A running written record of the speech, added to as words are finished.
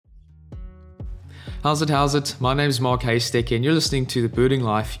How's it? How's it? My name is Mark Haystack and you're listening to the Birding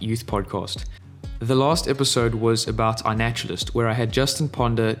Life Youth Podcast. The last episode was about iNaturalist, where I had Justin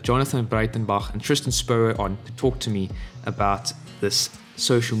Ponder, Jonathan Breitenbach and Tristan Spoer on to talk to me about this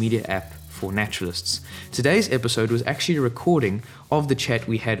social media app for naturalists. Today's episode was actually a recording of the chat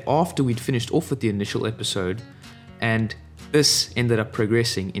we had after we'd finished off with the initial episode, and this ended up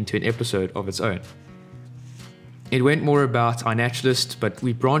progressing into an episode of its own. It went more about iNaturalist, but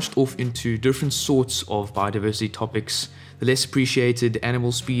we branched off into different sorts of biodiversity topics, the less appreciated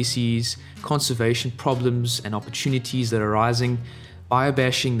animal species, conservation problems and opportunities that are arising,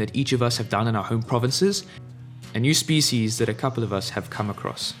 biobashing that each of us have done in our home provinces, and new species that a couple of us have come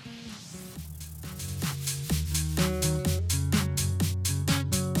across.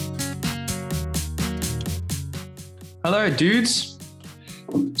 Hello, dudes.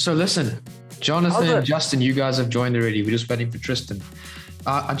 So listen, Jonathan, Justin, you guys have joined already. We're just waiting for Tristan.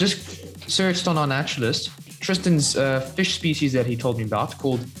 I just searched on Naturalist. Tristan's fish species that he told me about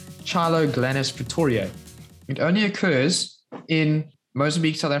called Chiloglanus pretoria. It only occurs in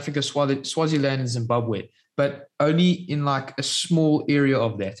Mozambique, South Africa, Swaziland, and Zimbabwe, but only in like a small area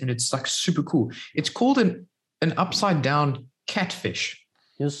of that. And it's like super cool. It's called an upside down catfish.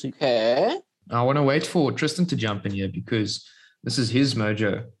 Yes. Okay. I want to wait for Tristan to jump in here because this is his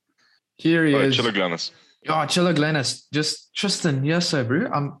mojo. Here he is. Chiloglanus. Oh, Chiloglanus. Just Tristan. Yes, so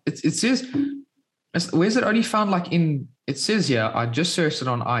bro. It says, where's it only found? Like in, it says here, I just searched it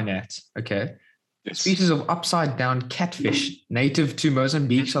on iNat. Okay. Yes. Species of upside down catfish, native to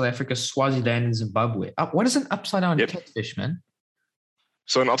Mozambique, South Africa, Swaziland, and Zimbabwe. What is an upside down catfish, man?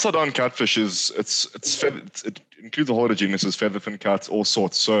 So an upside down catfish is, it includes a whole lot of genuses, featherfin cats, all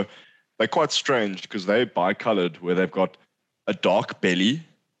sorts. So they're quite strange because they're bicolored, where they've got a dark belly.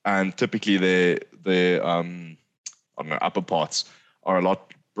 And typically their upper parts are a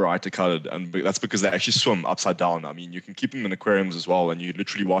lot brighter colored, and that's because they actually swim upside down. I mean, you can keep them in aquariums as well, and you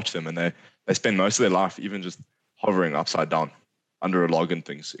literally watch them, and they spend most of their life even just hovering upside down under a log and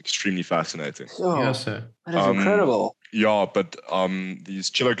things. Extremely fascinating. Oh, Yes, sir. that is incredible. Yeah, but these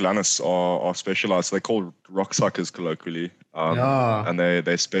Chiloglanus are specialized. So they're called rock suckers colloquially, and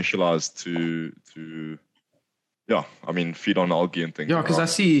they specialize to feed on algae and things. Yeah, because I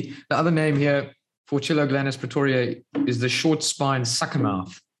see the other name here for Chiloglanus pretoria is the short spine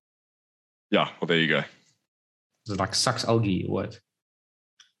suckermouth. Yeah, well, there you go. Is it like sucks algae or what?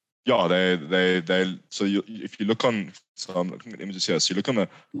 Yeah, they. So if you look on, so I'm looking at images here. So you look on the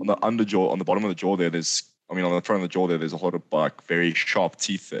underjaw, on the bottom of the jaw there. On the front of the jaw there, there's a lot of like very sharp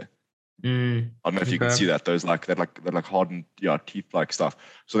teeth there. I don't know if you can see that. Those like hardened teeth like stuff.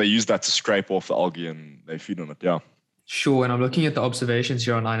 So they use that to scrape off the algae and they feed on it. Yeah. Sure. And I'm looking at the observations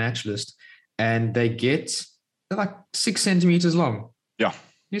here on iNaturalist, and they're like 6 centimeters long. Yeah.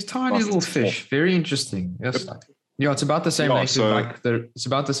 These tiny little fish. Very interesting. Yes. It's about the same length it's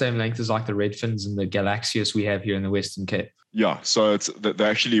about the same length as like the red fins and the Galaxius we have here in the Western Cape. Yeah. So they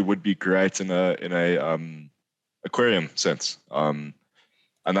actually would be great in a aquarium sense.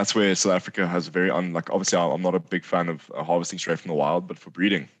 And that's where South Africa has obviously I'm not a big fan of harvesting straight from the wild, but for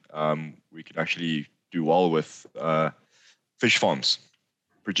breeding, we could actually do well with fish farms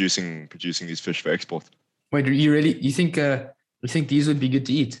producing these fish for export. Wait, you think these would be good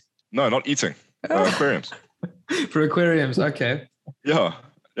to eat? No, not eating. Aquariums. For aquariums, okay. Yeah.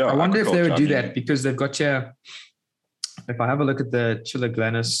 I wonder if they would do that because they've got here. If I have a look at the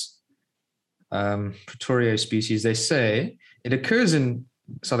Chiloglanus pretoria species, they say it occurs in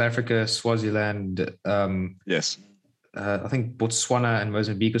South Africa, Swaziland, yes. I think Botswana and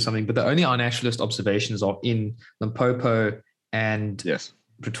Mozambique or something, but the only iNaturalist observations are in Limpopo and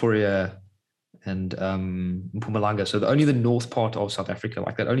Pretoria and Mpumalanga. So only the north part of South Africa,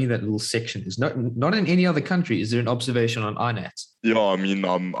 like that, only that little section is not in any other country. Is there an observation on iNat? Yeah, I mean,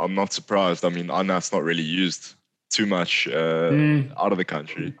 I'm not surprised. I mean, iNat's not really used too much out of the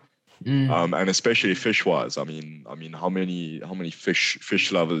country. And especially fish-wise, I mean, how many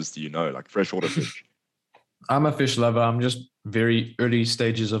fish lovers do you know? Like freshwater fish. I'm a fish lover. I'm just very early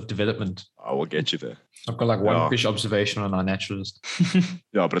stages of development. I will get you there. I've got like one fish observation on iNaturalist.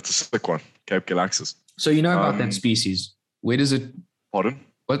 Yeah, but it's a sick one, Cape Galaxius. So you know about that species. Where does it? Pardon?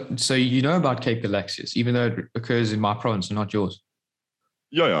 What? So you know about Cape Galaxius, even though it occurs in my province and not yours.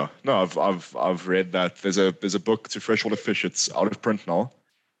 Yeah. No, I've read that. There's a book to freshwater fish. It's out of print now.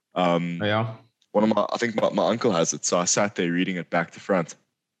 Yeah. I think my uncle has it, so I sat there reading it back to front,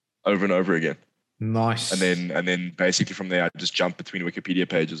 over and over again. Nice. And then basically from there I just jump between Wikipedia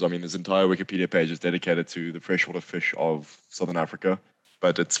pages. I mean, this entire Wikipedia page is dedicated to the freshwater fish of Southern Africa,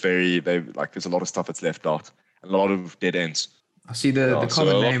 but it's there's a lot of stuff that's left out and a lot of dead ends. I see the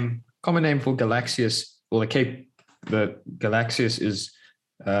common name Common name for Galaxius, or the Galaxius is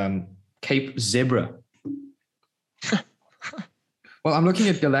Cape Zebra. Well, I'm looking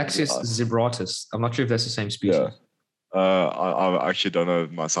at Galaxius zebratus. I'm not sure if that's the same species. Yeah. I actually don't know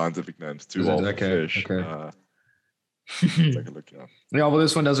my scientific names too well for fish. Okay. Take a look, yeah. Yeah, well,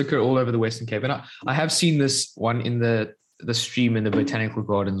 this one does occur all over the Western Cape. And I have seen this one in the stream in the botanical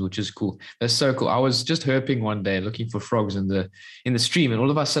gardens, which is cool. That's so cool. I was just herping one day looking for frogs in the stream, and all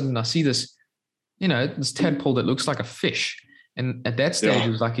of a sudden I see this, this tadpole that looks like a fish. And at that stage, it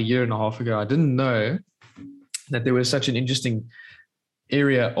was like a year and a half ago. I didn't know that there was such an interesting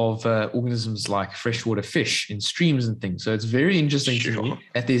area of organisms like freshwater fish in streams and things. So it's very interesting to me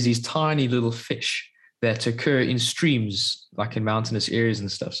that there's these tiny little fish that occur in streams, like in mountainous areas and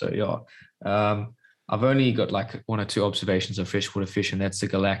stuff. So yeah, I've only got like one or two observations of freshwater fish, and that's the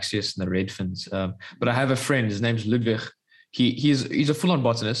Galaxius and the red fins. But I have a friend, his name's Ludwig. He's a full-on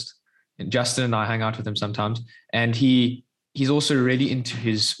botanist, and Justin and I hang out with him sometimes. And he's also really into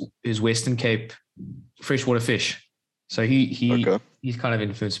his Western Cape freshwater fish. So he's kind of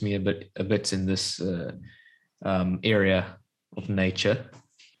influenced me a bit in this area of nature.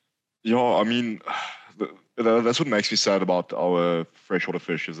 Yeah, I mean, that's what makes me sad about our freshwater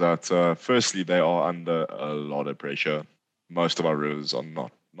fish is that firstly they are under a lot of pressure. Most of our rivers are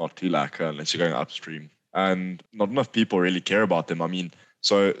not too lacquer unless you're going upstream, and not enough people really care about them. I mean,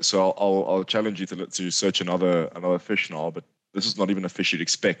 so I'll challenge you to search another fish now, but this is not even a fish you'd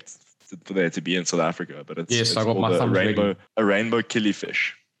expect for there to be in South Africa, but it's I got my thumbs ready. A rainbow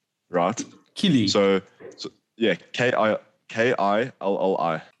killifish, right? Killi. So yeah, Killi.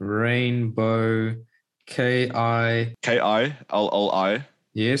 Rainbow Killi.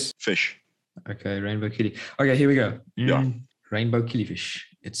 Yes. Fish. Okay, rainbow killi. Okay, here we go. Yeah. Rainbow killifish.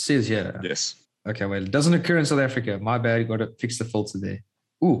 It says here. Yes. Okay, well, it doesn't occur in South Africa. My bad. Got to fix the filter there.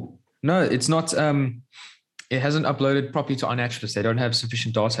 Ooh, no, it's not. It hasn't uploaded properly to iNaturalist. They don't have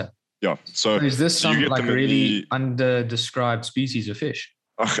sufficient data. Yeah. So is this some like really under-described species of fish?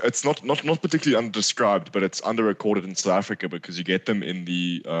 It's not particularly under-described, but it's under-recorded in South Africa because you get them in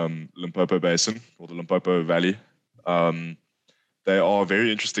the Limpopo Basin or the Limpopo Valley. They are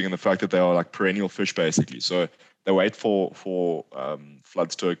very interesting in the fact that they are like perennial fish, basically. So they wait for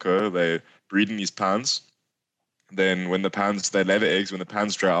floods to occur. They breed in these pans. Then when they lay the eggs. When the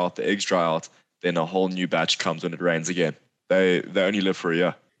pans dry out, the eggs dry out. Then a whole new batch comes when it rains again. They only live for a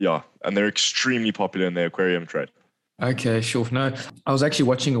year. Yeah, and they're extremely popular in the aquarium trade. Okay, sure. No, I was actually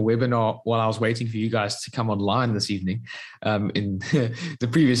watching a webinar while I was waiting for you guys to come online this evening in the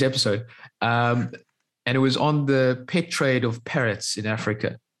previous episode. And it was on the pet trade of parrots in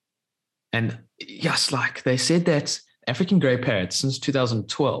Africa. And yes, like they said that African grey parrots since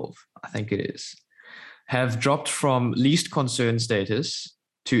 2012, I think it is, have dropped from least concern status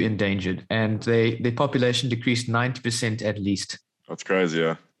to endangered. And their population decreased 90% at least. That's crazy,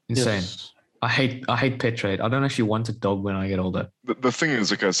 yeah. Insane. Yes. I hate pet trade. I don't actually want a dog when I get older. The thing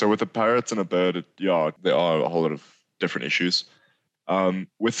is, okay, so with a parrot and a bird, there are a whole lot of different issues.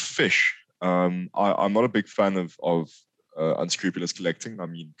 With fish, I'm not a big fan of unscrupulous collecting. I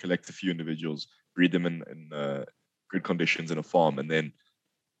mean, collect a few individuals, breed them in good conditions in a farm, and then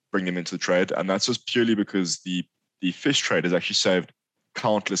bring them into the trade. And that's just purely because the fish trade has actually saved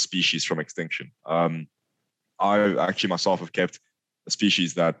countless species from extinction. I actually myself have kept a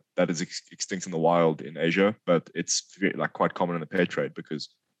species that is extinct in the wild in Asia, but it's quite common in the pet trade because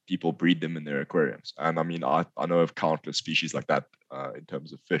people breed them in their aquariums. And I mean, I know of countless species like that in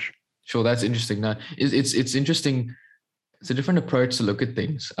terms of fish. Sure, that's interesting. No, it's interesting. It's a different approach to look at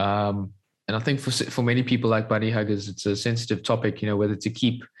things. And I think for many people like bunny huggers, it's a sensitive topic, whether to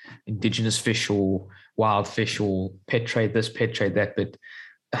keep indigenous fish or wild fish or pet trade this, pet trade that. But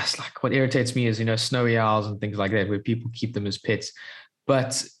that's like what irritates me is, snowy owls and things like that, where people keep them as pets.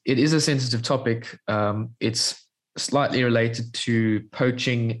 But it is a sensitive topic. It's slightly related to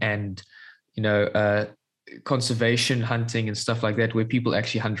poaching and, conservation hunting and stuff like that, where people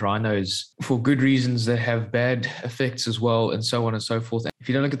actually hunt rhinos for good reasons that have bad effects as well, and so on and so forth. If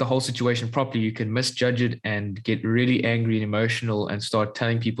you don't look at the whole situation properly, you can misjudge it and get really angry and emotional and start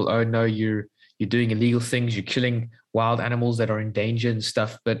telling people, oh no, you're doing illegal things, you're killing wild animals that are in danger and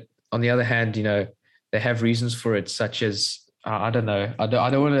stuff. But on the other hand, they have reasons for it, such as, I don't know, I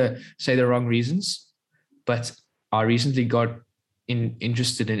don't want to say the wrong reasons, but I recently got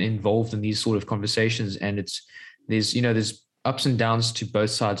interested and involved in these sort of conversations, and there's ups and downs to both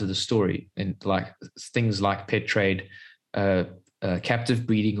sides of the story, and like things like pet trade, captive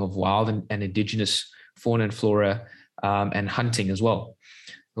breeding of wild and indigenous fauna and flora, and hunting as well.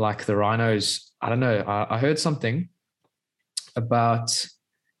 Like the rhinos, I don't know, I heard something about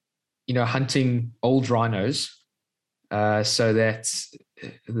hunting old rhinos, so that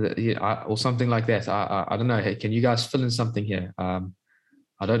or something like that. I don't know. Hey, can you guys fill in something here?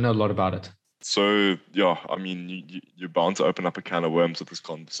 I don't know a lot about it. So yeah, I mean, you're bound to open up a can of worms with this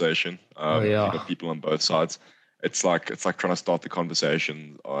conversation. Oh If yeah. you've got people on both sides, it's like trying to start the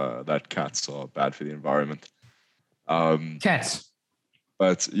conversation that cats are bad for the environment. Cats.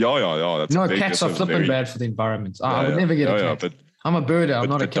 But yeah, that's No, a big. cats That's are a flipping very bad for the environment. I yeah, would yeah, never get a yeah, cat. I'm a birder. I'm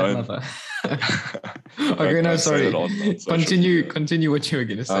not a but cat don't lover. Okay, no, don't say that sorry. on social media. Continue what you were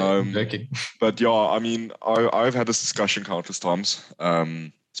going to say. I'm joking. But yeah, I mean, I've had this discussion countless times,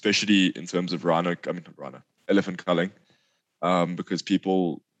 especially in terms of elephant culling, because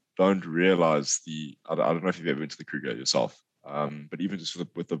people don't realize I don't know if you've ever been to the Kruger yourself, but even just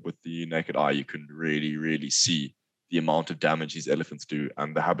with the naked eye, you can really, really see the amount of damage these elephants do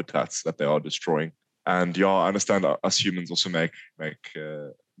and the habitats that they are destroying. And yeah, I understand us humans also make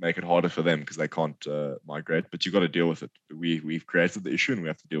it harder for them because they can't migrate, but you've got to deal with it. We've created the issue and we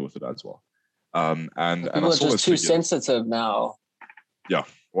have to deal with it as well. And people I are saw just too sensitive now. Yeah,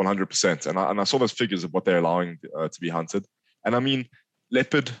 100%. And I saw those figures of what they're allowing to be hunted. And I mean,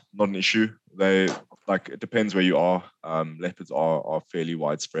 leopard, not an issue. It depends where you are. Leopards are fairly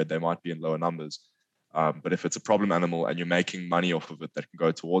widespread. They might be in lower numbers. But if it's a problem animal and you're making money off of it that can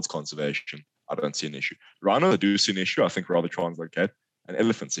go towards conservation, I don't see an issue. Rhino, I do see an issue. I think rather translocate. And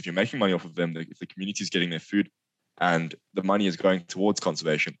elephants, if you're making money off of them, if the community is getting their food and the money is going towards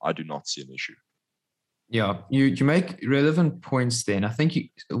conservation, I do not see an issue. Yeah, you make relevant points then. I think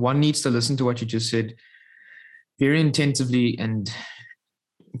one needs to listen to what you just said very attentively and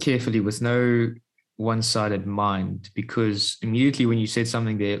carefully with no one-sided mind, because immediately when you said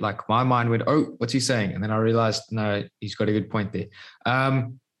something there, like my mind went, oh, what's he saying? And then I realized, no, he's got a good point there.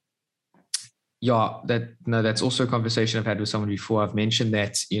 That's also a conversation I've had with someone before. I've mentioned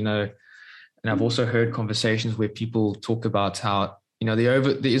that, and I've also heard conversations where people talk about how, there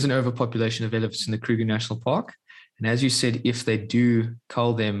is an overpopulation of elephants in the Kruger National Park. And as you said, if they do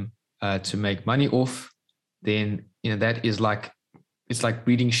cull them to make money off, then, that is it's like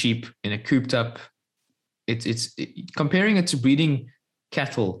breeding sheep in a cooped up. Comparing it to breeding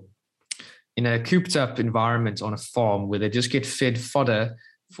cattle in a cooped up environment on a farm where they just get fed fodder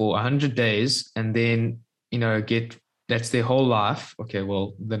for 100 days and then, that's their whole life. Okay,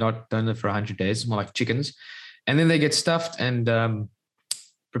 well, don't live for 100 days. It's more like chickens. And then they get stuffed and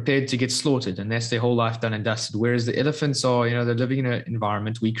prepared to get slaughtered. And that's their whole life done and dusted. Whereas the elephants are, they're living in an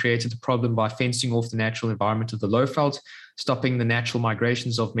environment. We created the problem by fencing off the natural environment of the lowveld, stopping the natural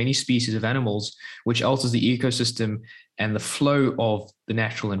migrations of many species of animals, which alters the ecosystem and the flow of the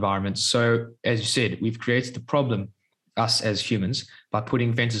natural environment. So, as you said, we've created the problem, us as humans, by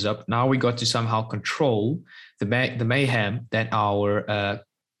putting fences up. Now we got to somehow control the mayhem that our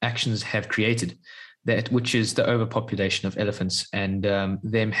actions have created, which is the overpopulation of elephants and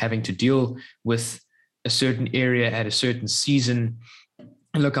them having to deal with a certain area at a certain season.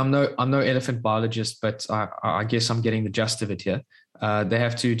 And look, I'm no elephant biologist, but I guess I'm getting the gist of it here. They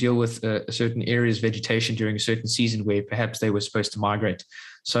have to deal with a certain area's vegetation during a certain season where perhaps they were supposed to migrate.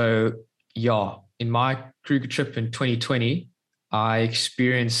 So yeah, in my Kruger trip in 2020, I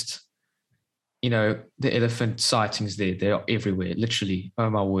experienced, the elephant sightings there. They are everywhere, literally.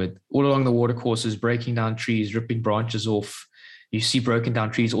 Oh my word. All along the watercourses, breaking down trees, ripping branches off. You see broken down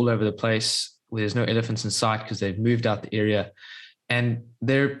trees all over the place where there's no elephants in sight because they've moved out the area. And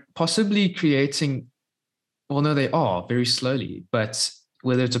they're possibly creating, well, no, they are very slowly, but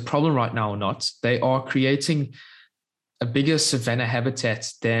whether it's a problem right now or not, they are creating a bigger savanna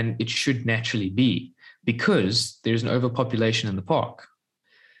habitat than it should naturally be because there's an overpopulation in the park.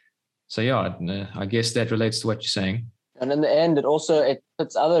 So yeah, I guess that relates to what you're saying. And in the end, it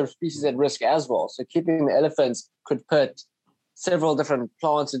puts other species at risk as well. So keeping the elephants could put several different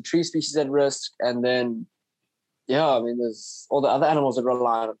plants and tree species at risk. And then, there's all the other animals that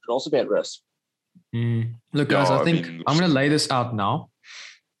rely on it could also be at risk. Look, guys, I think I'm going to lay this out now.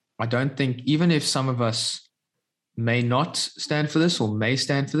 I don't think, even if some of us may not stand for this or may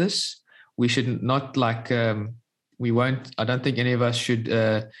stand for this, we should not we won't, I don't think any of us should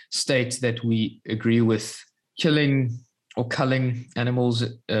state that we agree with killing or culling animals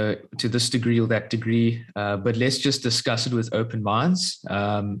to this degree or that degree, but let's just discuss it with open minds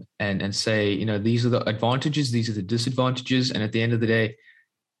and say, these are the advantages, these are the disadvantages. And at the end of the day,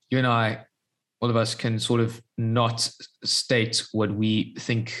 you and I, all of us can sort of not state what we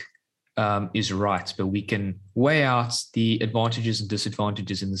think is right, but we can weigh out the advantages and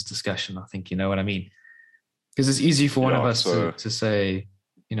disadvantages in this discussion. I think you know what I mean. Because it's easy for one of us to say,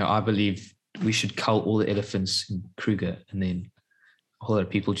 I believe we should cull all the elephants in Kruger, and then a whole lot of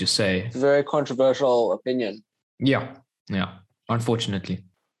people just say. It's a very controversial opinion. Yeah, unfortunately.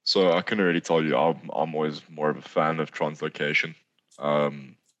 So I couldn't really tell you. I'm always more of a fan of translocation,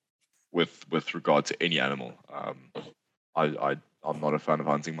 with regard to any animal. I'm not a fan of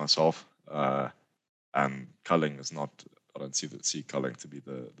hunting myself, and culling is not. I don't see culling to be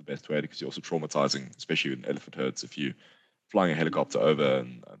the best way, because you're also traumatizing, especially in elephant herds. If you flying a helicopter over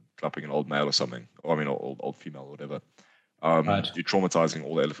and clapping an old male or something, or I mean old female or whatever, Right. you're traumatizing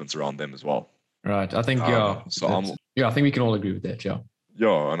all the elephants around them as well. Right. I think I think we can all agree with that. Yeah.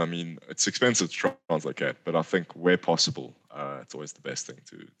 Yeah, and I mean, it's expensive to translocate, but I think where possible, it's always the best thing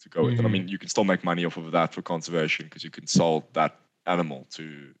to go with. And I mean, you can still make money off of that for conservation, because you can sell that animal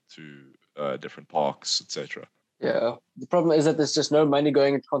to different parks, etc. Yeah. The problem is that there's just no money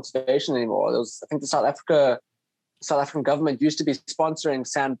going into conservation anymore. I think the South African government used to be sponsoring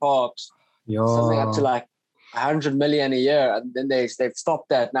sand parks, something up to like 100 million a year, and then they've stopped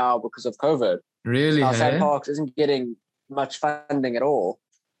that now because of COVID. Really? So now sand parks isn't getting much funding at all.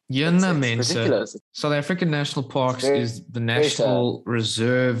 It's ridiculous. South African National Parks is the National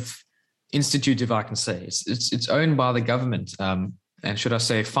Reserve Institute, if I can say. It's owned by the government, and should I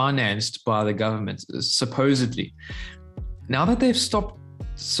say financed by the government, supposedly. Now that they've stopped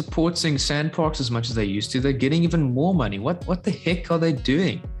supporting sand parks as much as they used to, they're getting even more money. What the heck are they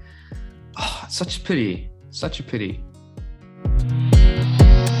doing? Oh, such a pity. Such a pity.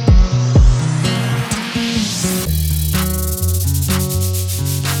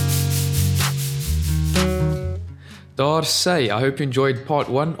 Daar sê, I hope you enjoyed part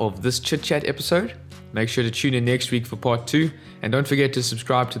 1 of this chit-chat episode. Make sure to tune in next week for part 2, and don't forget to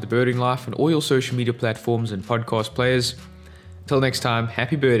subscribe to The Birding Life on all your social media platforms and podcast players. Till next time,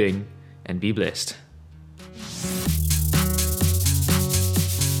 happy birding and be blessed.